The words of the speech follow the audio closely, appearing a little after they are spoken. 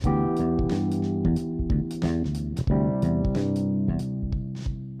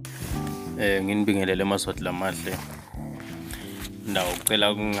Nginibingelele emaswati lamahle.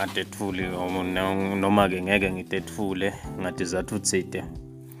 Ndawucela kungadethuli noma ke ngeke ngidethule ngadizathu tsite.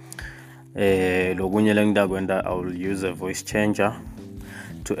 Lokunye lengidakwenda, I will use a voice changer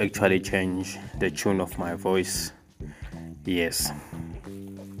to actually change the tune of my voice. Yes.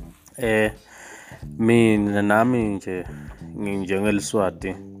 Mina nami nje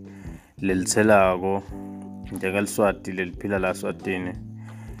nginjengeliswati lelitselako, njengeliswati leliphila la Eswatini.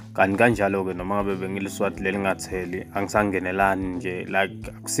 Kanti kanjalo ke noma ngabe bengiliswati lelingatheli angisangenelani nje,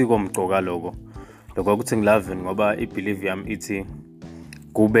 like akusiko mgcoka lokho kuthi ngilaveni ngoba ibelief yami ithi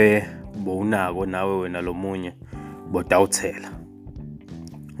kube bowunako nawe wena lomunye bodawuthela.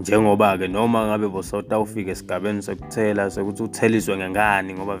 Njengoba ke noma ngabe bosawufika esigabeni sekuthela sekuthi utheliswe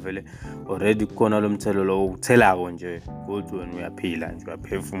ngengani ngoba vele already kukhona lo mthelo lo ukuthelako nje ukuthi wena uyaphila nje,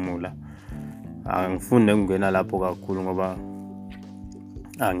 uyaphefumula. Angifuni ukungena lapho kakhulu ngoba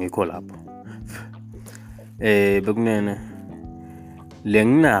angikho lapho. Bekunene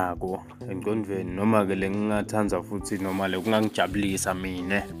lenginako engqondweni noma ke lengingathanza futhi noma lekungangijabulisa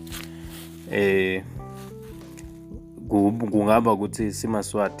mina kungaba ukuthi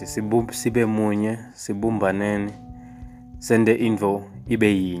simaswati sibe munye, sibumbaneni, sende into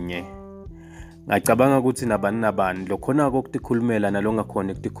ibe yinye. Ngacabanga ukuthi nabani lokhona ukutikhulumela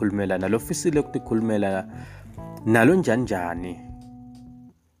nalongakhona ukutikhulumela nalofisile ukutikhulumela nalo njani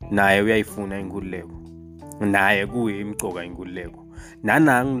naye uyayifuna inkululeko, naye kuyimcoka inkululeko.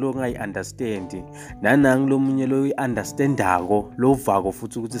 Nanangi lo ngayi-understand, nanangi lo munye lo yi-understandako, lo vako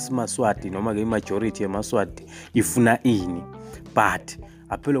futhi ukuthi simaswati noma ke imajority yemaswati ifuna ini, but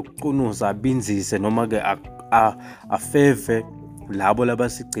aphela ukuqunuza abinzise noma ke afeve labo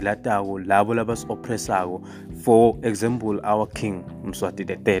labasigcilatako, labo labasi-oppressako. For example, our king Mswati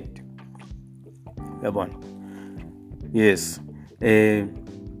the third. Yabona? Yes.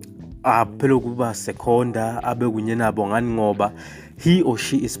 Aphela ukuba seconda abe kunye nabo ngani ngoba he or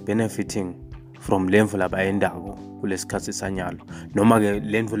she is benefiting from lemvu labayendako kulesikhathi sanyalo, noma ke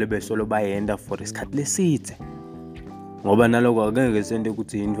lemvu lebesolo bayenda for isikhathi lesithe. Ngoba naloko akeke sente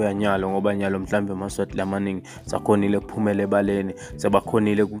ukuthi into yanyalo ngoba nyalo mhlambe emaswati lamaningi sakhonile kuphumela ebaleni,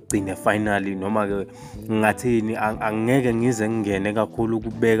 sebakhonile kugcina finally, noma ke ngathini angeke ngize ngingene kakhulu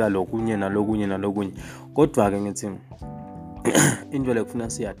ukubeka lokunye nalokunye. Kodwa ke ngithi into lekufuna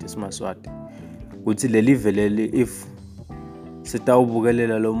siyathi simaswati ukuthi leli veleli if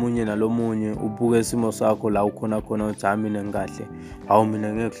sitawubukelela lomunye nalomunye, ubuke isimo sakho la ukhona khona uthi hayi mina ngikahle, hawu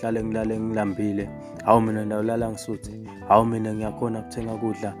mina ngeke kuhlale ngilale ngilambile, hawu mina ndawulala ngisuthi, hawu mina ngiyakhona ukuthenga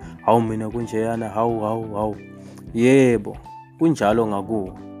kudla, hawu mina kunjeyana, hawu. Yebo, kunjalo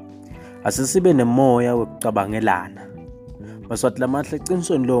ngakuwo. Asisibe nemoya wokucabangelana. Maswati lamahle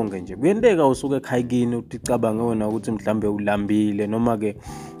eqinisweni lonke nje kuyenteka usuke ekhayikini ucabange wena ukuthi mhlambe ulambile noma ke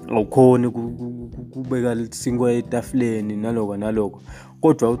awukhoni kubeka lesinkwe etafuleni naloko,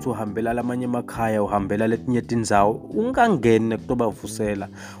 kodwa uthi uhambela lamanye emakhaya, uhambela letinye tindzawo, ungangene kutobavusela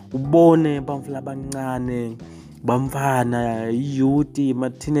ubone bamfla abancane, bamfana, youth,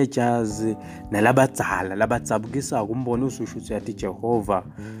 ma-teenagers nalabadzala labatsabukisa kumbona ususho ukuthi yathi Jehova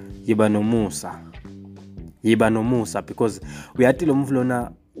yiba nomusa, because uyathi lo mvu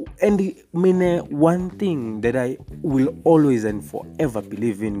lona. And mina one thing that I will always and forever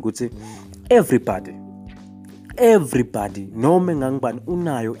believe in ukuthi everybody noma ngangibani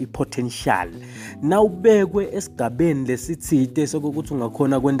unayo ipotential. Nawubekwe esigabeni lesithite sokuthi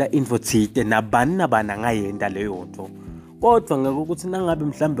ungakhona kwenta info thite, nabani angayenda leyo nto. Kodwa ngeke ukuthi nangabe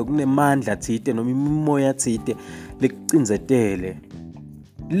mhlambe kunemandla thite noma imimoya thite lekucinzetele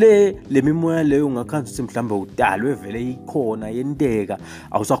le mimoya leyo ungakhanza ukuthi mhlambe udalwe vele ikhona yenteka,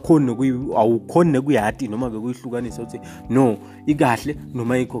 awukhoni kuyati noma ke kuyihlukanisa ukuthi no ikahle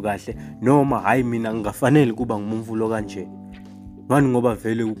noma ikho kahle, noma hayi mina ngingafanele kuba ngumvulo kanje. Ngani ngoba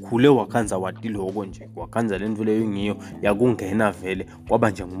vele ukhule wakhanza wati lokho nje, wakhanza lento leyo ngiyo yakungena vele kwaba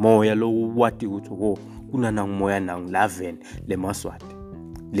nje ngumoya lo wati ukuthi kunana ngumoya nangilaveni lemaswati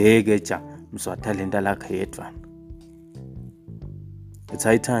leke ja Mswati talenta lakhe yedwa. It's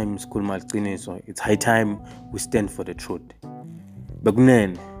high time sikhuluma iqiniso. It's high time we stand for the truth.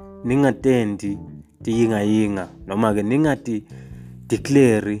 Bekunene ningatendi tiyinga noma ke ningati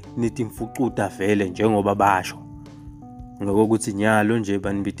declare nithi mfucuta vele njengoba basho ngokuthi nyalo nje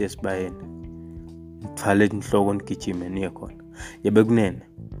banibite esibayeni ngithwale inhloko ngigijime niye khona. Yebekunene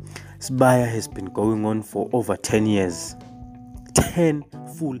Sibaya has been going on for over 10 years. 10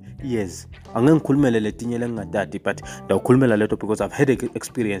 full years. Angeke ngikhulumele letinye lengingadadi, but ndawukhulumela leto because I've had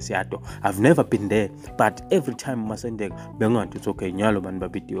experience yato. I've never been there, but every time masendeka bengathi it's okay nyalo bani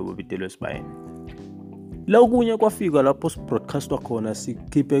babitelwe esibayeni. la kunye kwafika lapho sibroadcastwa khona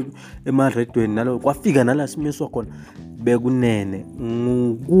sikhiphe emaredweni nalo kwafika nala simiswa khona bekunene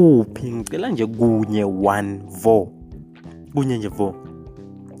ngukuphi ngicela nje kunye 1 vo kunye nje vo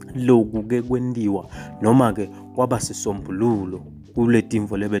lokhu ke kwendiwa noma ke kwaba sisombululo kule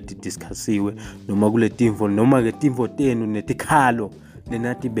timvo lebediscussiwe noma kule timvo noma ke timvo tenu netikhalo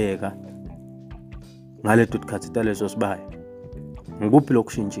lenatibeka ngaleto tikhathi taleso sibaya ngikuphi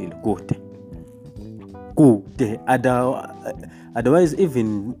lokushintshile kude otherwise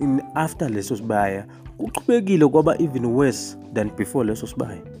even after leso sibaya kuqhubekile kwaba even worse than before leso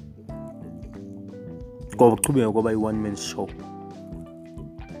sibaya ngoba kuqhubeka kwaba i-one man show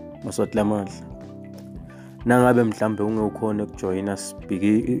maswati lamandla nangabe mhlambe ungekhona ukujoina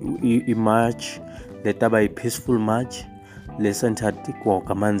sibhiki i-march letaba i-peaceful march le-centered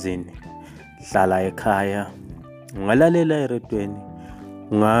walk amanzini hlala ekhaya ungalalela eredweni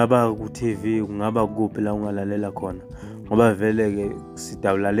ungaba ku TV ungaba kuphi la ungalalela khona ngoba vele ke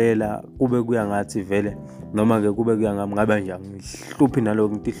sidawulalela kube kuya ngathi vele noma ke kube kuya ngami ngabe nje ngihluphi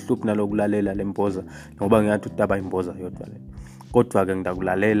naloko ngihluphi nalokulalela lemboza ngoba ngiyathi udaba imboza yodwa le kodwa ke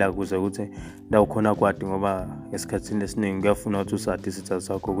ngidakulalela ukuze ukuthi ndawukhona kwadi ngoba esikhatsini esiningi kuyafuna ukuthi usathi isithathu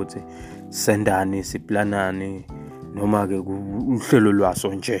sakho ukuthi sendani siplanani noma ke uhlelo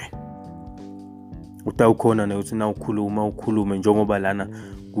lwaso nje utawukhona nokuthi na ukhulume njengoba lana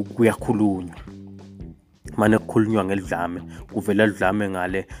kuyakhulunywa manje kukhulunywa ngelidlame kuvela lidlame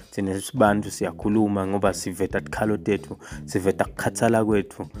ngale thina sibantu siyakhuluma ngoba siveta tikhalo tethu siveta ukukhathala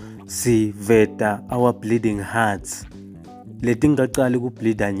kwethu siveta our bleeding hearts letingaqali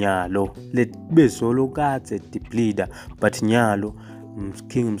kubleeda nyalo letibezolo kade dibleeda but nyalo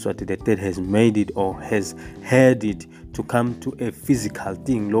King Mswati the third has made it or has had it to come to a physical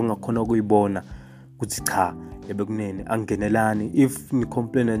thing lo ngakhona kuyibona kuthi cha ebekunene angenelani if ni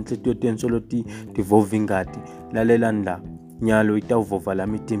complain enhletiyo tensolo divove ingadi lalela nda nyalo itawuvova la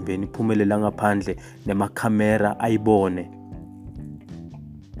mitimbeni iphumelela ngaphandle nemakhamera ayibone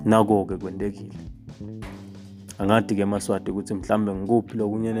nako ke kwendekile angathi ke Maswati ukuthi mhlambe ngikuphi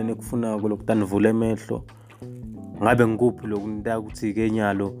lokunyene nekufunako lokutanivula emehlo ngabe ngikuphi lokunta ukuthi ke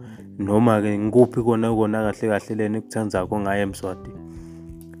nyalo noma ke ngikuphi kona kahle leni kuthandzako ngaye Mswati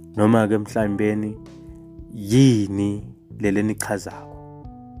noma ke mhlambeni yini leleni chazako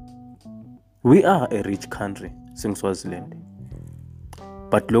we are a rich country singiswaziland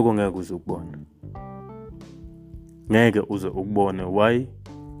but lokho ngeke uze ukubona ngeke uze ukubone why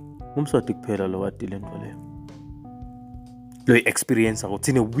uMswati kuphela lo wadile into lo experience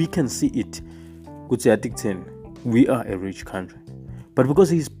ukuthi we can see it ukuthi yathi we are a rich country but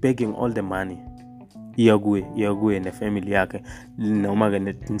because he's begging all the money iyakuye nefamily yakhe noma ke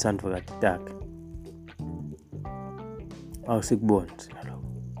netinsandvo takhe awusikubona naloko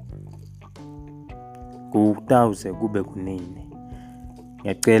kutawuze kube kunini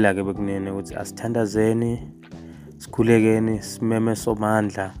ngiyacela ke bekunene ukuthi asithandazeni sikhulekeni simeme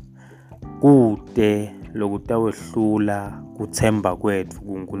somandla kude lokutawehlula kuthemba kwethu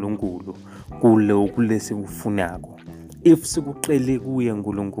kuNkulunkulu kulesi kufunako if sikuqele kuye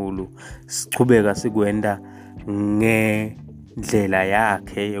uNkulunkulu sichubeka sikwenda ngendlela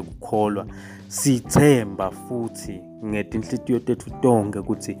yakhe yokukholwa sithemba futhi ngetinhlitiyo tethu tonke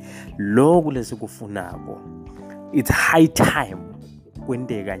ukuthi lokho lesikufunako it's high time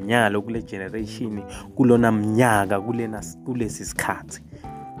kwendeka nyalo kule generation kulona mnyaka kulesi sikhathi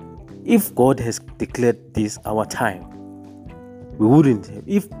if God has declared this our time we wouldn't have,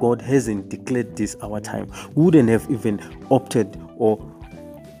 if God hasn't declared this our time we wouldn't have even opted or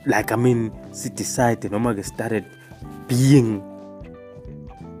decided noma started being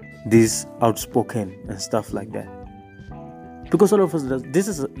this outspoken and stuff like that because all of us this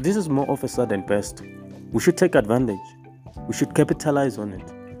is more of a sudden burst. We should take advantage, we should capitalize on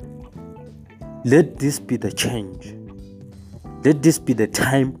it. Let this be the change. Let this be the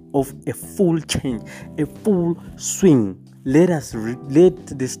time of a full change, a full swing. Let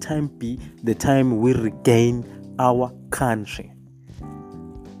this time be the time we regain our country.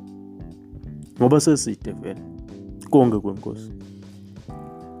 Ngoba seside vele konke kwenkosi.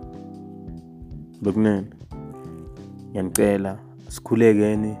 Bekunene ngiyanicela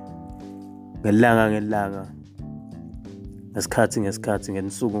sikhulekeni ngelanga ngesikhathi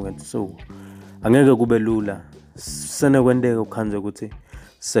ngensuku angeke kube lula senekwendeka ukhanze ukuthi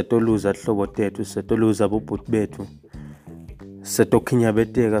setoluza hlobo tethu setoluza bobhuti bethu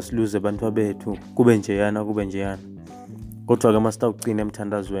setokhinyabeteka siluze abantu bethu kube njeyana kodwa ke masitawucina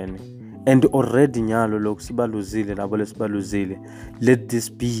emthandazweni and already nyalo lokhu sibaluzile labo lesibaluzile let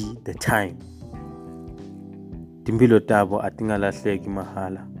this be the time timpilo tabo atingalahleki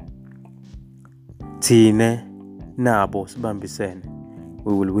mahala thine nabo sibambisene,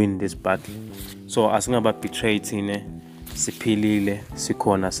 we will win this battle. So asingaba betray thine, siphilile,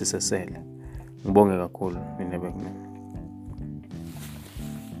 sikhona sisesele. Ngibonge kakhulu nina bekunene.